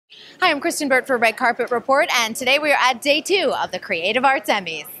Hi, I'm Kristyn Burtt for Red Carpet Report, and today we are at day 2 of the Creative Arts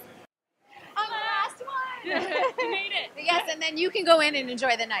Emmys. On the last one! You made it. Yes, and then you can go in and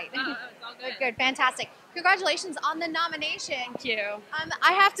enjoy the night. It's all good. Good, fantastic. Congratulations on the nomination. Thank you.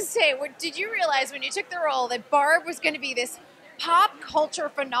 I have to say, did you realize when you took the role that Barb was going to be this pop culture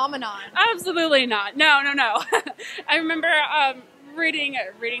phenomenon? Absolutely not. No. I remember reading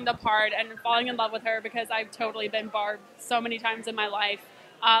the part and falling in love with her because I've totally been Barb so many times in my life.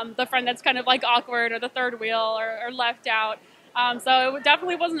 The friend that's kind of like awkward or the third wheel or left out. So it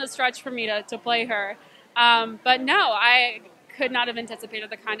definitely wasn't a stretch for me to play her. But no, I could not have anticipated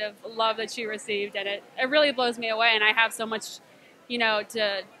the kind of love that she received, and it really blows me away. And I have so much,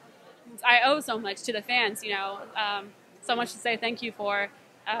 I owe so much to the fans, so much to say thank you for,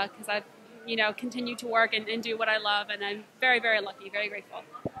 because I've, continue to work and do what I love, and I'm very, very lucky, very grateful.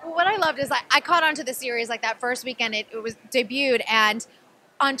 Well, what I loved is I caught on to the series like that first weekend it was debuted, and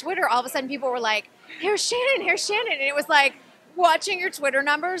on Twitter, all of a sudden people were like, here's Shannon, and it was like watching your Twitter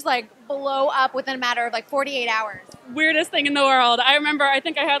numbers like blow up within a matter of like 48 hours. Weirdest thing in the world. I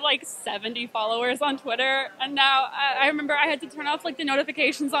think I had like 70 followers on Twitter, and now I remember I had to turn off like the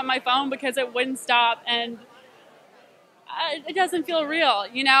notifications on my phone because it wouldn't stop, and it doesn't feel real.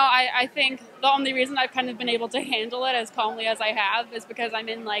 I think the only reason I've kind of been able to handle it as calmly as I have is because I'm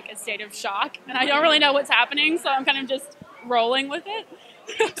in like a state of shock, and I don't really know what's happening, so I'm kind of just rolling with it.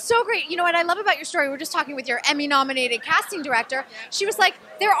 So great. You know what I love about your story? We were just talking with your Emmy-nominated casting director. She was like,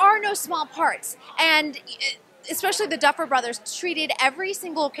 there are no small parts. And especially the Duffer Brothers treated every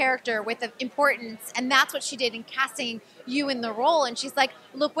single character with importance, and that's what she did in casting you in the role. And she's like,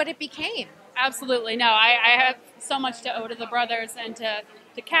 look what it became. Absolutely. No, I have so much to owe to the brothers and to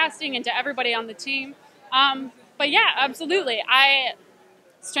casting and to everybody on the team. But yeah, absolutely.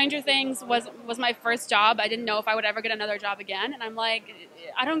 Stranger Things was my first job. I didn't know if I would ever get another job again. And I'm like,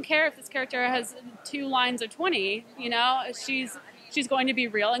 I don't care if this character has 2 lines or 20, she's going to be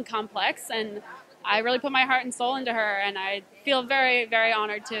real and complex. And I really put my heart and soul into her. And I feel very, very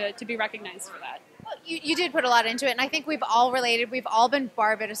honored to be recognized for that. Well, you did put a lot into it. And I think we've all related. We've all been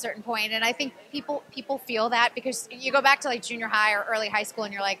Barb at a certain point. And I think people feel that because you go back to like junior high or early high school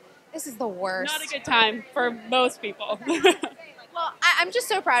and you're like, this is the worst. Not a good time for most people. Well, I'm just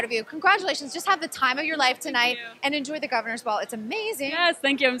so proud of you. Congratulations. Just have the time of your life tonight and enjoy the Governor's Ball. It's amazing. Yes,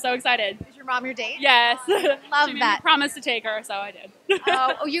 thank you. I'm so excited. Is your mom your date? Yes. Love she made that. me promise to take her, so I did.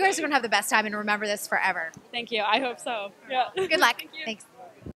 Oh, you guys are going to have the best time and remember this forever. Thank you. I hope so. Yeah. Good luck. Thank you. Thanks.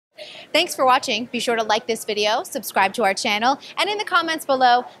 Thanks for watching. Be sure to like this video, subscribe to our channel, and in the comments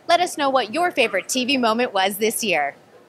below, let us know what your favorite TV moment was this year.